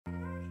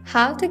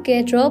How to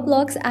get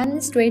Roblox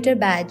Administrator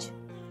Badge.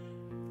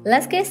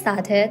 Let's get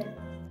started.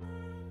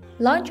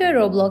 Launch your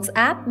Roblox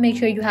app. Make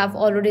sure you have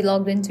already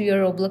logged into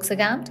your Roblox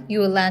account. You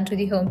will land to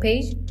the home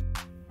page.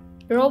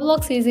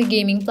 Roblox is a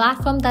gaming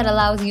platform that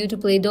allows you to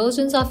play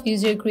dozens of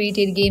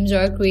user-created games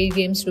or create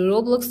games through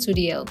Roblox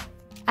Studio.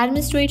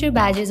 Administrator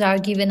badges are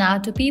given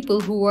out to people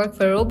who work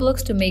for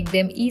Roblox to make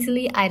them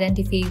easily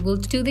identifiable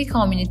to the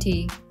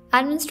community.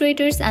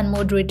 Administrators and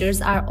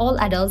moderators are all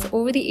adults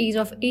over the age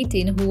of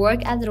 18 who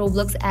work at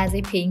Roblox as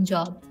a paying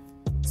job.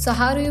 So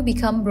how do you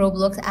become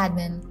Roblox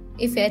admin?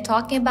 If you're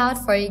talking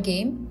about for a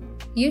game,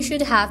 you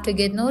should have to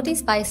get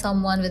noticed by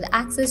someone with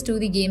access to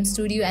the game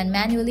studio and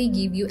manually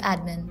give you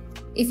admin.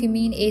 If you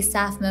mean a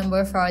staff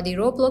member for the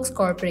Roblox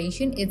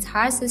Corporation, it's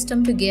hard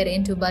system to get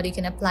into, but you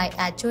can apply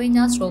at Join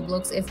Us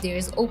Roblox if there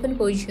is open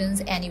positions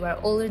and you are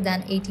older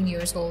than 18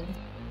 years old.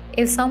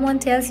 If someone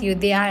tells you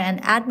they are an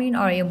admin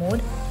or a mod,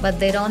 but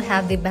they don't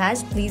have the badge,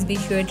 please be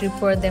sure to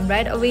report them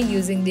right away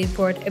using the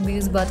report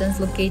abuse buttons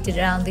located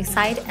around the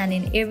site and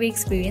in every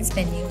experience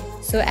menu.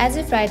 So as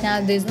of right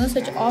now, there is no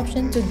such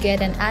option to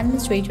get an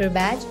administrator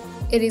badge.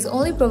 It is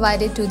only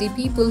provided to the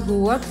people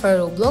who work for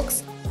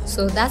Roblox.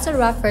 So that's a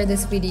wrap for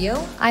this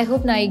video. I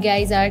hope now you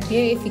guys are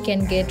clear if you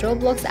can get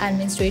Roblox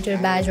Administrator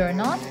Badge or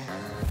not.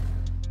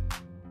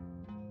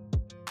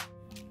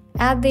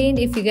 At the end,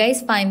 if you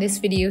guys find this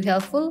video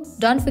helpful,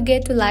 don't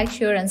forget to like,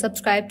 share and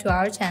subscribe to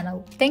our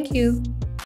channel. Thank you.